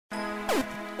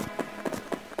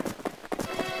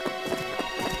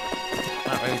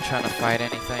trying to fight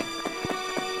anything.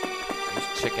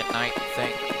 This chicken knight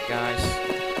thing, guys.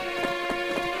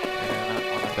 I do not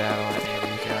want to battle any of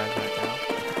these guys right now.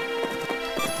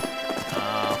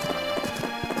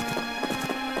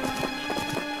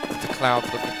 The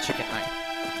cloud-looking chicken knight.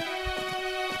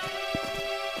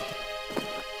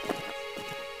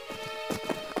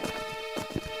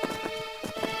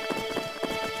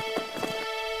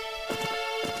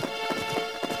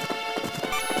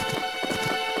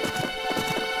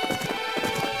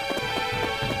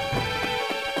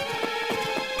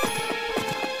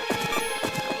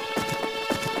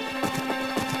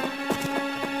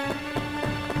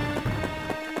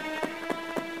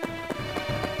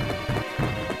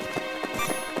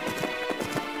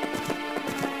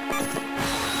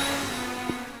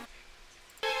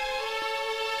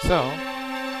 So,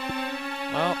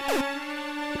 well,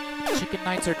 chicken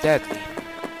knights are deadly.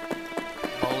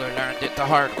 Molar learned it the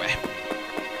hard way.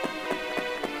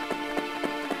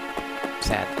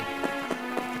 Sadly.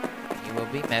 He will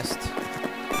be missed,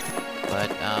 but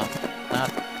not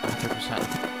 100%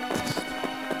 missed.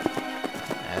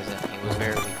 As in, he was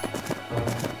very weak.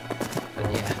 But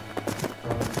yeah.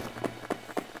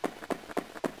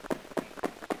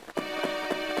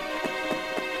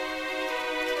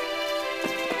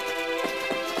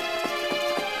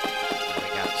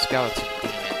 Skeleton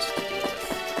demons to deal with.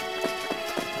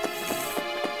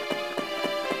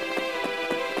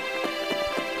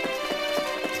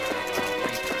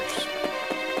 Reapers.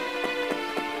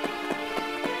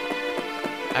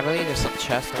 I believe there's some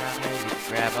chests around here you can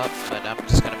grab up, but I'm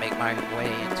just gonna make my way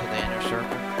into the inner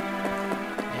circle.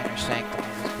 The inner sanctum of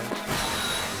this place.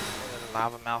 Where the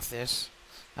lava mouth is.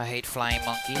 I hate flying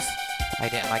monkeys. I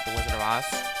didn't like the Wizard of Oz,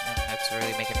 and that's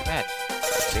really making me mad.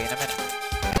 See you in a minute.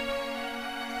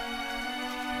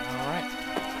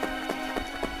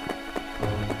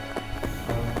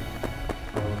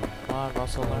 I've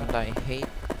also learned I hate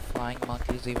flying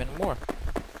monkeys even more.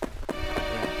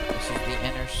 Yeah, this is the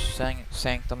inner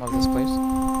sanctum of this place.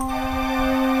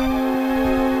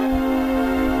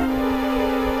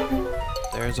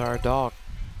 There's our dog.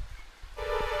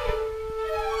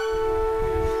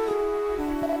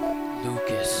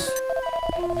 Lucas,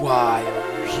 why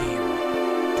are you here?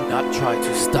 Do not try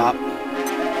to stop me.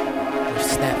 With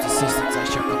Snap's assistance, I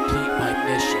shall complete my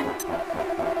mission.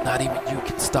 Not even you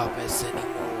can stop us anymore.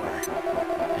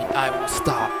 And I will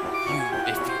stop you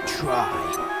if you try.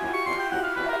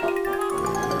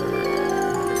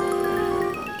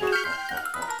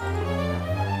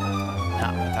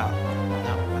 Not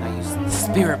when I use the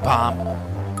spirit bomb.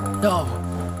 No,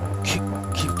 keep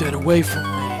that away from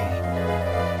me.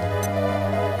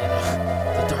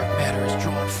 The dark matter is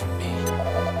drawn from me.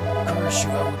 Curse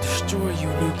you, I will destroy you,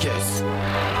 Lucas.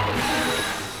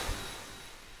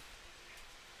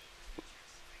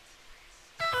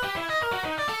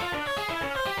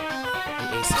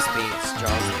 Ace of Spades,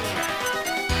 Jaws of War.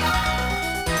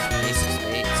 Ace of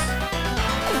Spades.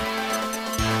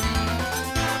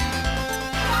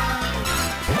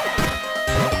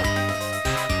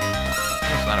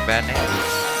 That's not a bad name.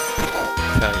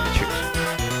 Tell you the truth.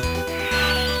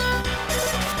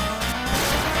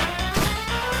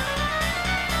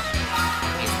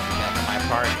 Needs to be back in my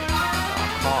party.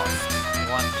 I'll cost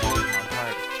 1 to my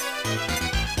party.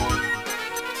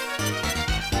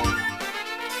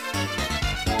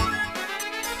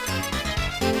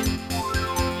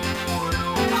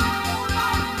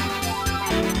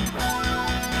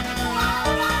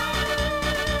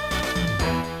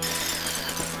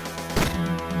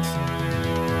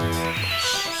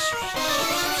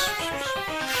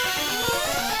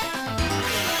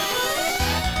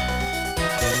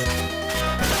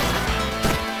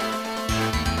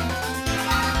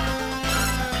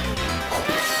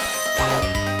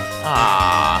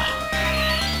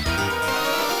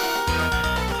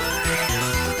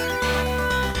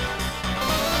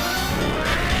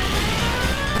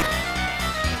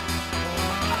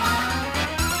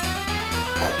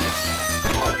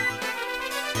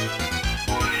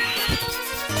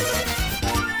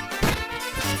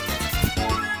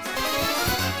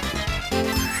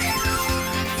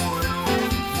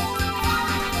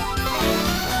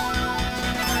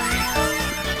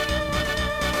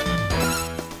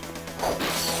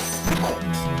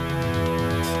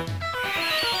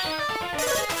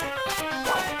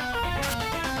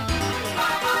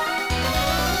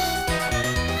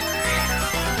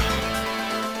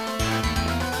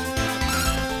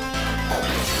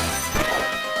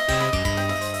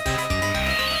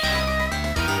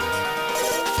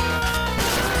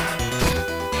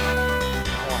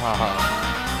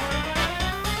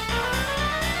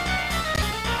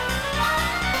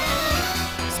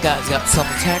 guy's got some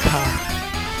attack power.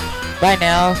 Right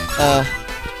now,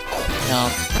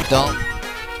 don't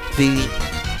be,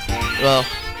 well,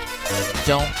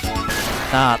 don't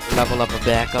not level up a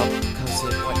backup, because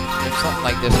if something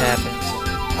like this happens,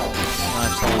 and you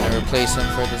have someone to replace him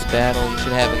for this battle, you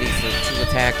should have at least 2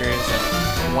 attackers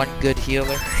and 1 good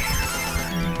healer.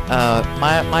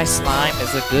 My slime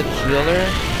is a good healer,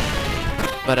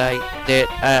 but I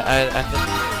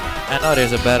know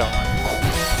there's a better one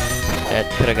that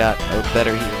could have got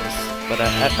better heals, but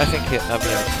I think I'll be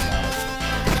able to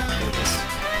do this.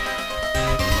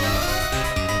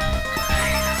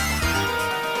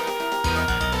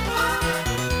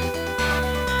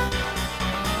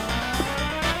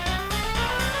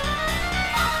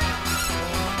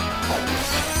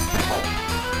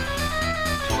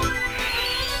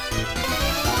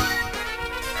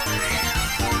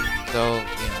 So,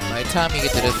 by the time you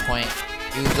get to this point,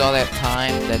 use all that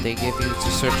time that they give you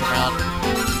to search around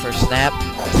for Snap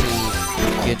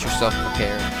to get yourself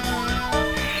prepared.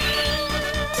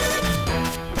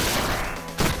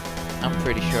 I'm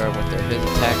pretty sure with his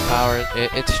attack power,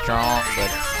 it's strong,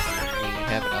 but if you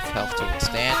have enough health to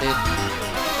withstand it,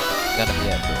 you're gonna be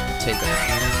able to take it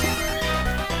out.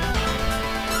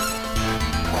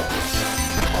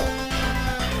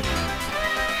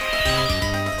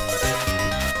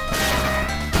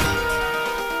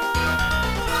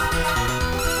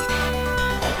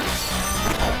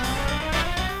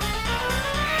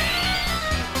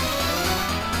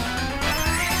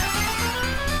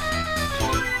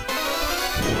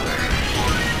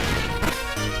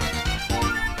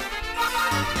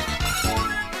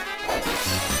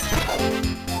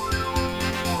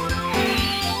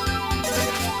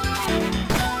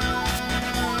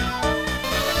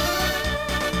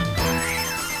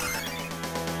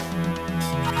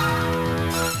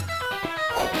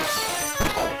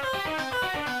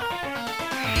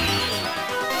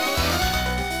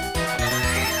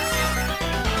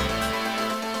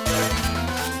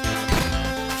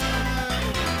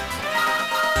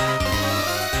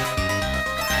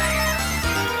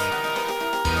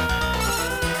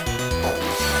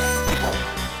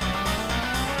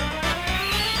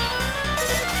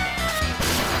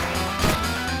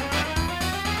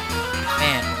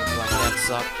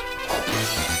 Suck.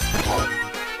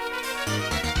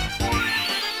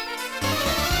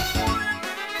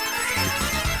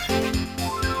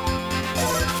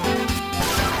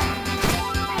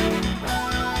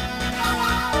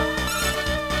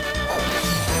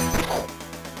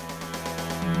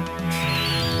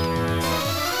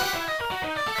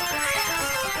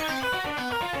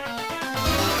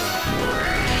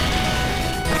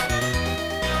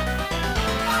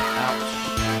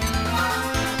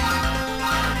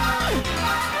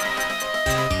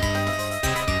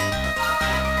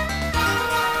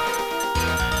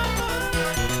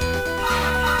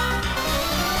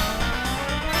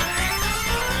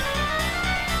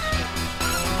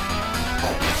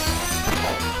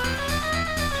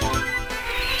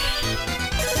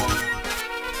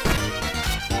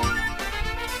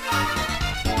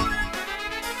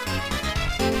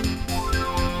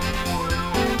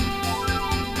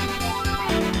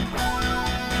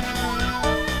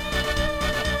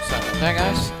 Alright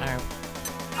guys,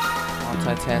 I'm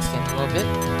multitasking a little bit.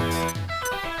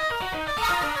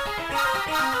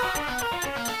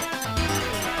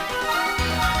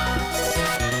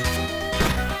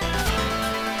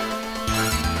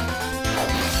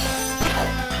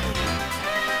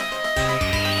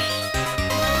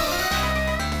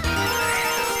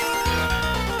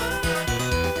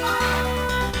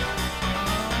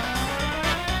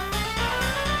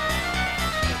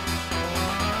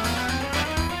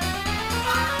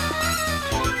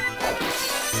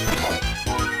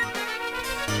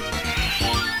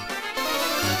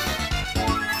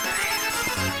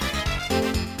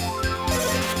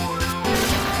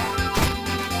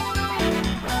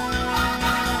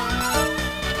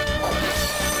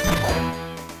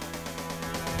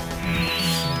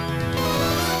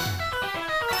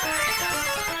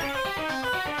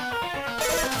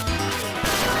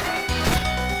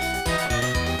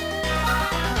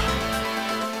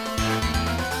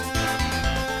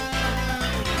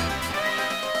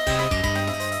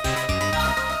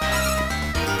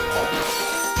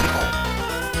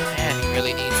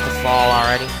 Really needs to fall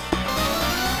already.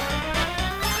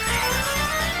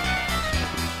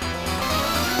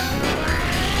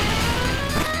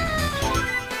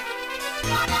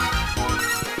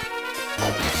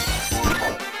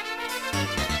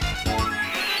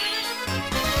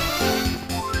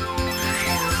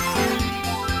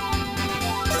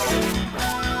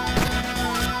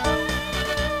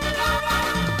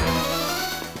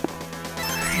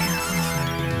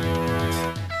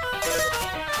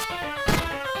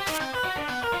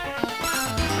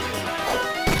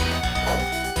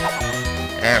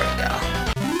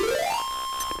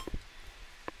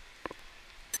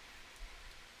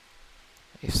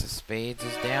 Spades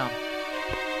is down.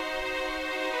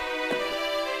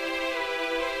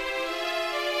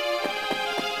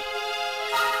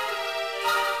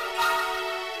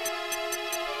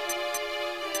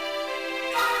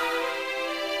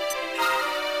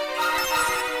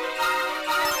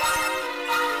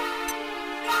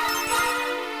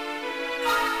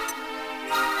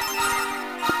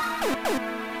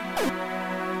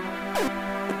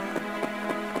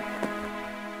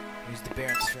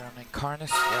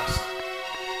 Incarnus? Yes.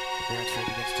 The Baron Sphere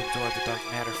begins to absorb the dark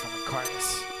matter from Incarnus.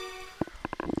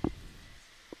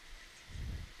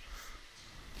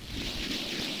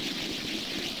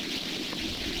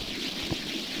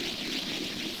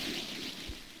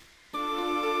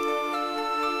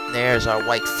 There's our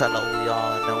white fellow we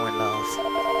all know and love.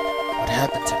 What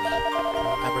happened to me? I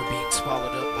remember being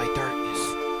swallowed up by darkness.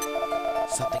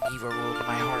 Something evil ruled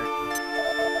my heart.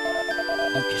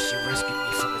 Lucas, you rescued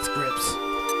me from its grips.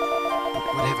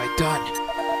 What have I done?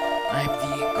 I am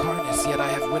the Incarnus, yet I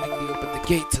have willingly opened the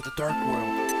gate to the dark world.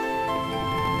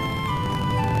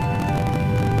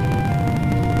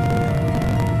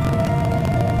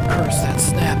 Curse that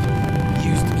Snap! He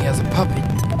used me as a puppet.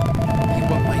 He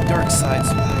walked my dark side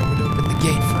so that I would open the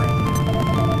gate for him.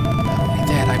 Not only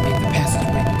that, I made the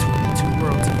passageway between the two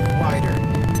worlds even wider.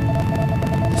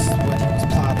 This is what he was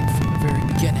plotting from the very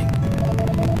beginning.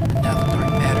 And now the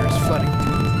dark matter is flooding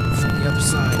through from the other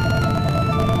side.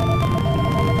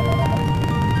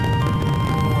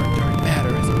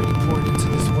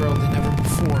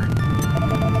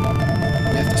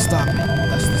 Stop it,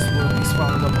 lest this world be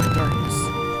swallowed up by darkness.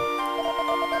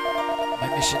 My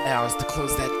mission now is to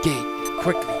close that gate,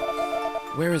 quickly.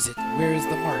 Where is it? Where is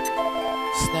the mark?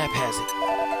 Snap has it.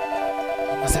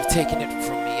 He must have taken it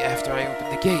from me after I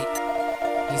opened the gate.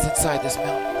 He's inside this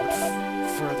mountain. What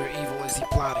further evil is he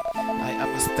plotting? I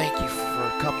must thank you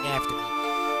for coming after me.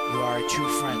 You are a true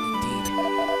friend indeed.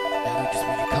 Now Lucas,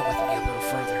 will you come with me a little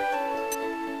further?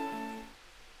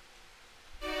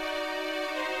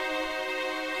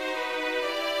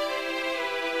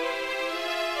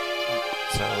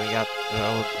 So we got the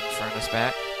old Infernus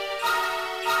back.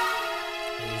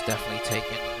 He's definitely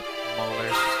taken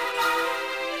Molar's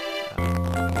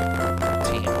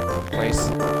team place,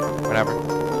 whatever.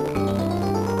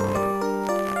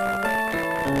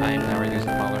 I am never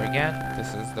using Molar again.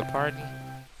 This is the party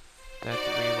that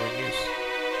we will use.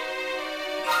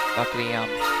 Luckily, I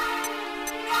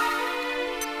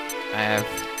have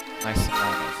nice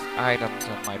amount of items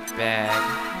in my bag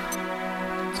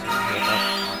to heal up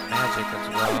on magic as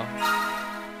well.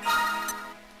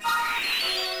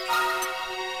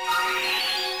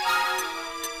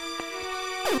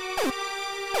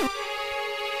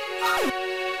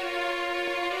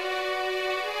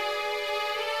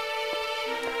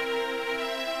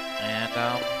 And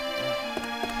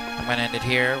I'm gonna end it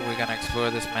here. We're gonna explore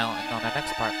this mountain on the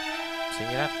next part. See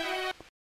you then.